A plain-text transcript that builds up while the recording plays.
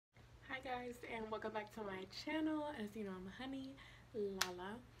guys, and welcome back to my channel. As you know, I'm Honey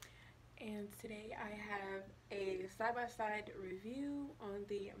Lala, and today I have a side-by-side review on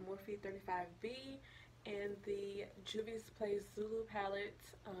the Morphe 35B and the Juvias Place Zulu palette.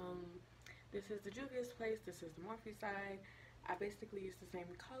 This is the Juvias Place, this is the Morphe side. I basically use the same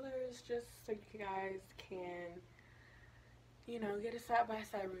colors just so you guys can, you know, get a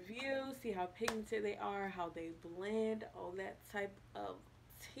side-by-side review, see how pigmented they are, how they blend, all that type of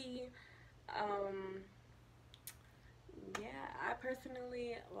tea. Yeah, I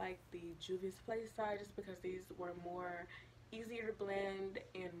personally like the Juvias Place side just because these were more easier to blend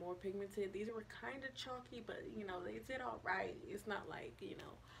and more pigmented. These were kind of chalky, but you know, they did all right. It's not like, you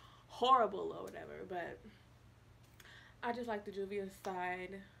know, horrible or whatever, but I just like the Juvias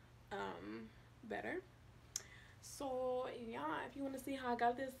side better. So yeah, if you want to see how I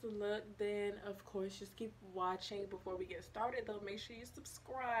got this look, then of course just keep watching. Before we get started though, make sure you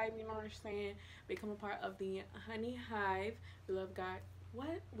subscribe, you know what I'm saying, become a part of the Honey Hive.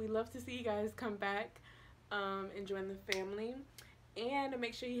 We love to see you guys come back and join the family, and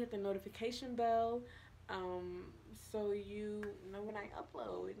make sure you hit the notification bell so you know when I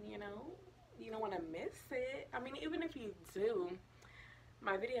upload. You don't want to miss it. I mean, even if you do,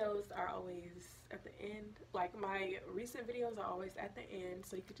 my videos are always at the end. Like, my recent videos are always at the end,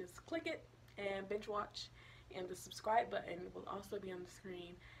 so you could just click it and binge watch, and the subscribe button will also be on the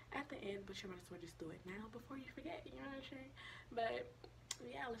screen at the end, but you might as well just do it now before you forget, you know what I'm saying? But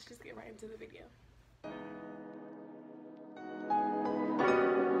yeah, let's just get right into the video.